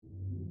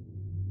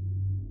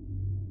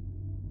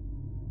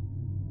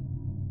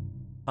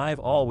I've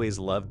always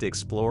loved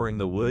exploring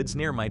the woods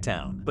near my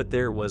town, but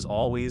there was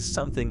always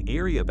something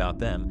eerie about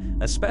them,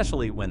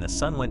 especially when the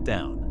sun went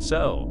down.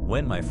 So,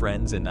 when my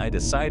friends and I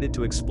decided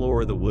to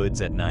explore the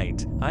woods at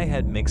night, I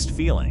had mixed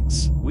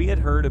feelings. We had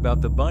heard about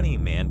the Bunny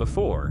Man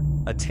before,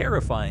 a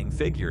terrifying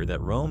figure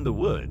that roamed the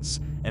woods,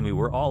 and we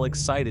were all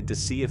excited to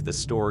see if the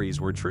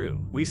stories were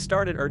true. We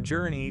started our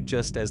journey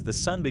just as the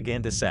sun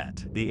began to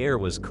set. The air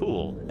was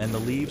cool, and the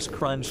leaves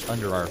crunched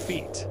under our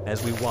feet.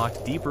 As we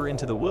walked deeper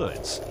into the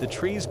woods, the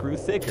trees grew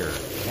thicker,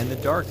 and the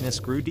darkness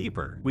grew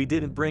deeper. We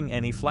didn't bring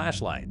any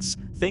flashlights,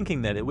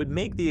 thinking that it would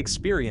make the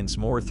experience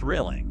more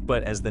thrilling.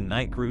 But as the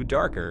night grew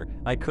darker,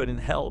 I couldn't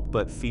help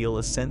but feel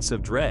a sense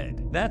of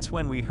dread. That's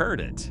when we heard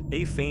it,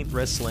 a faint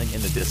rustling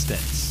in the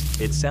distance.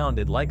 It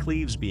sounded like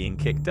leaves being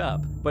kicked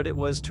up, but it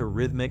was too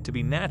rhythmic to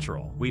be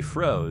natural. We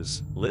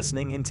froze,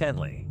 listening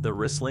intently. The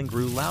rustling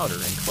grew louder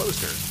and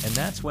closer, and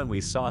that's when we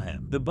saw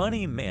him. The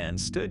Bunny Man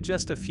stood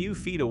just a few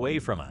feet away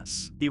from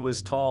us. He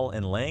was tall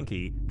and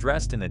lanky,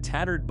 dressed in a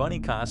tattered bunny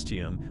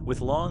costume with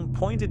long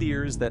pointed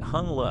ears that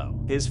hung low.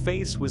 His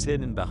face was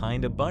hidden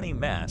behind a bunny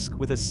mask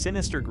with a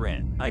sinister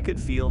grin. I could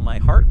feel my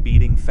heart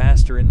beating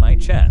faster in my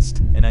chest,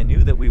 and I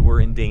knew that we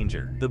were in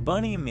danger. The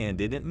Bunny Man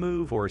didn't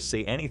move or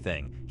say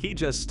anything. He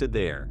just stood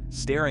there,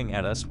 staring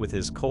at us with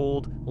his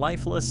cold,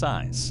 lifeless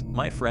eyes.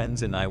 My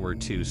friends and I were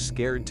too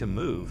scared to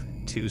move,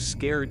 too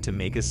scared to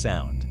make a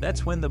sound.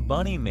 That's when the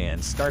Bunny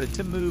Man started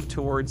to move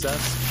towards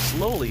us,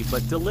 slowly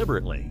but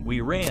deliberately.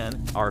 We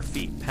ran, our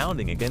feet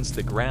pounding against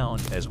the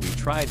ground as we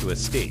tried to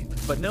escape.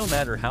 But no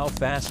matter how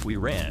fast we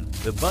ran,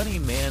 the Bunny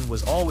Man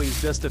was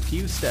always just a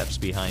few steps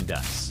behind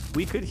us.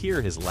 We could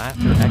hear his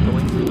laughter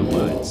echoing through the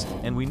woods,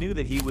 and we knew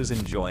that he was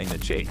enjoying the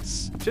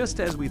chase.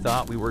 Just as we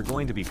thought we were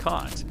going to be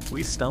caught,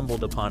 we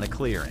stumbled upon a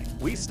clearing.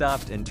 We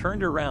stopped and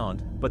turned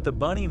around, but the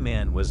Bunny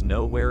Man was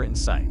nowhere in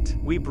sight.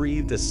 We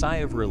breathed a sigh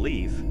of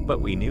relief, but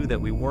we knew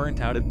that we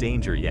weren't out of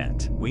danger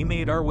yet. We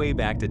made our way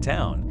back to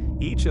town,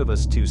 each of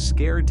us too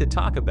scared to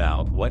talk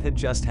about what had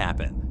just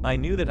happened. I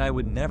knew that I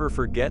would never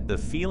forget the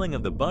feeling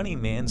of the Bunny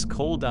Man's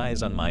cold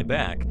eyes on my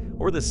back,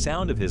 or the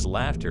sound of his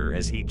laughter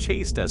as he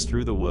chased us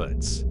through the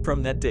woods.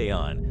 From that day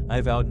on, I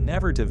vowed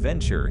never to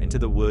venture into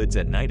the woods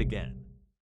at night again.